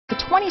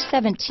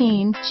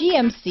2017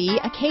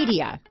 GMC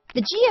Acadia.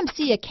 The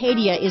GMC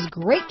Acadia is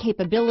great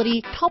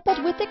capability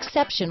coupled with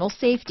exceptional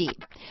safety.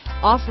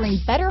 Offering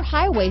better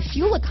highway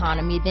fuel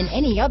economy than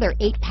any other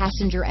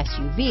 8-passenger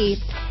SUV,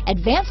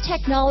 advanced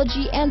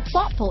technology and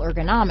thoughtful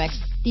ergonomics,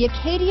 the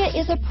Acadia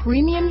is a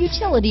premium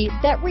utility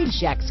that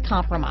rejects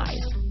compromise.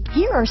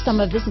 Here are some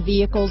of this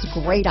vehicle's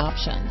great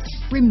options: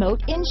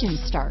 remote engine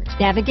start,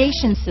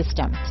 navigation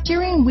system,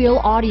 steering wheel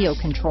audio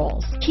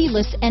controls,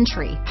 keyless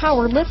entry,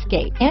 power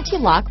liftgate,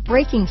 anti-lock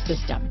braking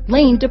system,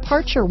 lane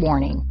departure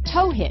warning,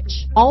 tow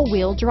hitch,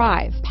 all-wheel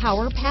drive,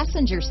 power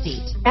passenger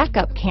seat,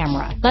 backup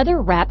camera,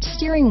 leather-wrapped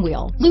steering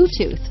wheel,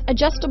 Bluetooth,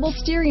 adjustable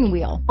steering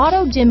wheel,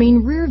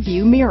 auto-dimming rear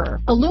view mirror,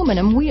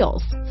 aluminum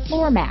wheels,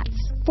 floor mats,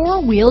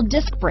 4-wheel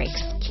disc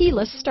brakes,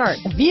 keyless start.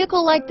 A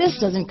vehicle like this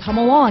doesn't come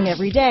along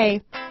every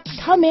day.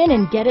 Come in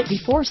and get it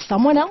before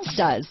someone else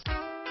does.